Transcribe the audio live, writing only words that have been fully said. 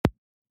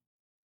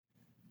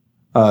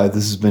Hi,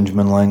 this is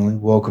Benjamin Langley.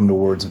 Welcome to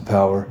Words of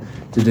Power.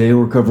 Today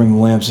we're covering the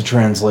Lamsa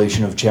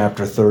translation of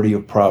chapter 30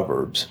 of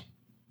Proverbs.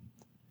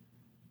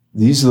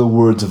 These are the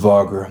words of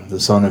Agur,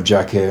 the son of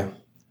Jakeh,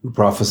 who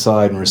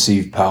prophesied and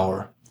received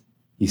power.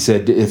 He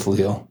said to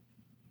Ithliel,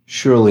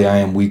 "Surely I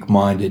am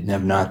weak-minded and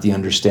have not the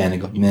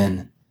understanding of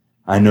men.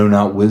 I know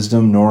not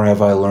wisdom, nor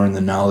have I learned the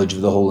knowledge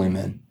of the holy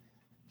men.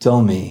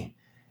 Tell me,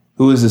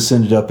 who has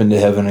ascended up into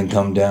heaven and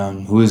come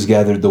down? Who has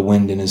gathered the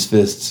wind in his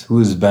fists? Who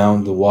has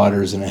bound the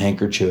waters in a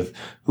handkerchief?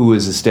 Who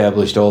has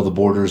established all the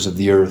borders of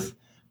the earth?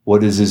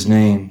 What is his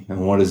name,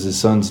 and what is his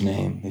son's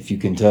name, if you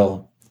can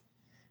tell?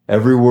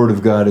 Every word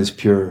of God is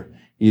pure.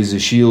 He is a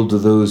shield to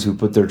those who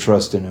put their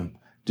trust in him.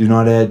 Do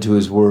not add to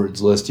his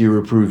words, lest he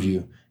reprove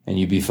you, and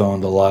you be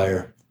found a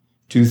liar.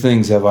 2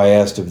 things have I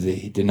asked of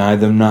thee. Deny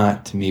them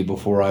not to me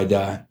before I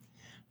die.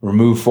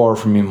 Remove far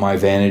from me my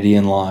vanity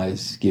and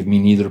lies. Give me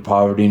neither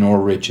poverty nor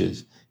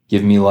riches.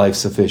 Give me life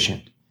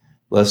sufficient.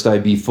 Lest I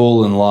be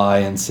full and lie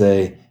and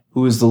say,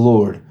 Who is the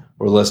Lord?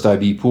 Or lest I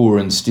be poor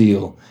and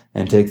steal,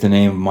 and take the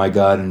name of my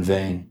God in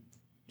vain.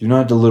 Do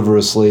not deliver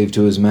a slave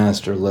to his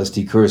master, lest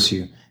he curse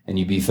you, and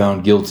you be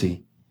found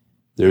guilty.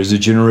 There is a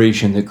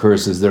generation that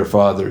curses their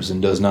fathers,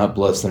 and does not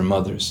bless their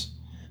mothers.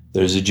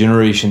 There is a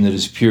generation that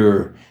is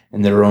pure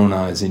in their own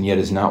eyes, and yet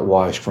is not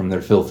washed from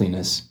their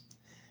filthiness.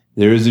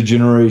 There is a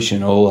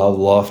generation, oh, how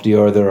lofty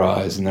are their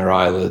eyes, and their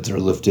eyelids are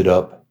lifted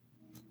up.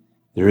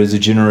 There is a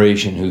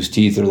generation whose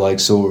teeth are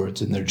like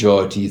swords, and their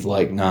jaw teeth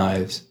like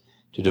knives,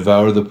 to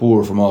devour the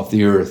poor from off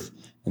the earth,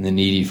 and the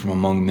needy from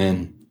among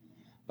men.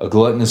 A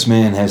gluttonous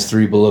man has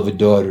 3 beloved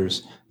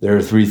daughters. There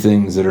are 3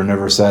 things that are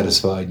never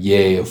satisfied,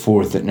 yea, a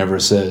 4th that never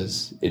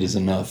says, It is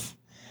enough.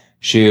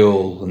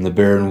 Sheol and the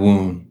barren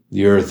womb,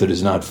 the earth that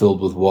is not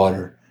filled with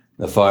water,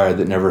 the fire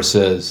that never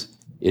says,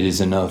 It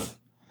is enough.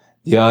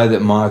 The eye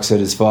that mocks at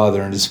his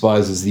father and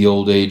despises the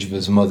old age of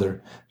his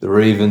mother. The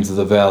ravens of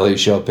the valley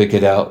shall pick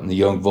it out, and the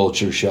young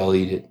vulture shall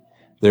eat it.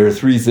 There are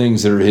 3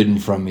 things that are hidden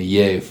from me,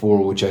 yea,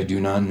 4 which I do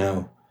not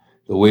know.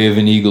 The way of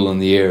an eagle in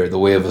the air, the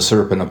way of a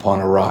serpent upon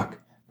a rock,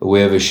 the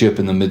way of a ship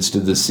in the midst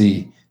of the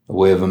sea, the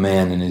way of a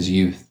man in his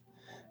youth.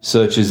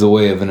 Such is the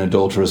way of an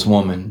adulterous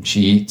woman.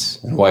 She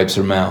eats, and wipes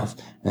her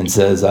mouth, and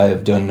says, I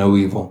have done no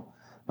evil.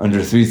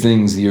 Under 3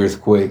 things the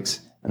earth quakes,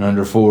 and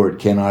under 4 it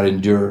cannot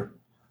endure.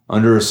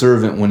 Under a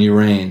servant when he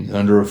reigns,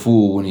 under a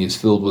fool when he is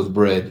filled with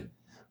bread,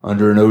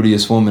 under an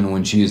odious woman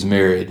when she is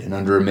married, and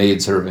under a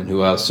maidservant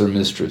who ousts her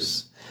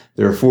mistress.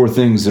 There are 4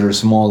 things that are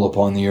small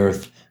upon the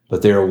earth,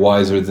 but they are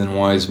wiser than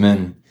wise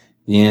men.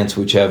 The ants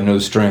which have no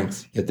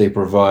strength, yet they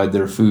provide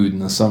their food in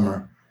the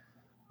summer.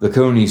 The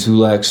conies who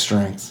lack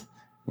strength,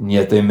 and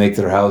yet they make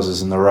their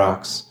houses in the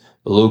rocks.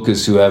 The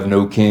locusts who have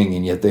no king,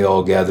 and yet they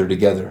all gather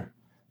together.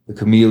 The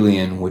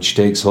chameleon which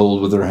takes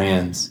hold with her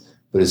hands,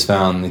 but is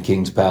found in the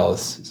king's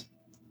palaces.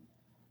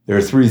 There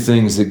are 3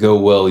 things that go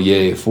well,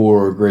 yea,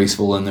 4 are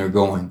graceful in their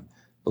going.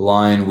 The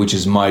lion which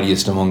is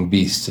mightiest among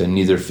beasts, and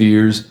neither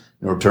fears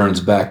nor turns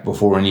back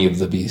before any of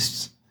the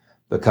beasts.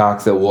 The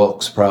cock that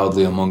walks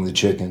proudly among the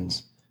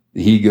chickens.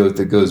 The he-goat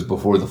that goes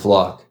before the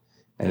flock,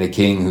 and a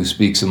king who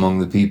speaks among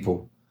the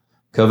people.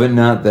 Covet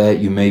not that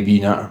you may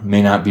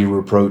not be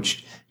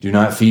reproached. Do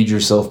not feed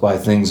yourself by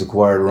things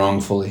acquired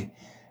wrongfully.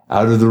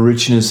 Out of the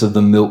richness of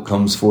the milk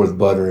comes forth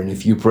butter, and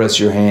if you press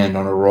your hand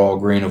on a raw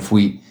grain of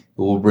wheat,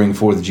 it will bring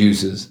forth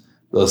juices.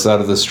 Thus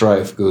out of the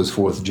strife goes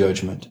forth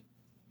judgment.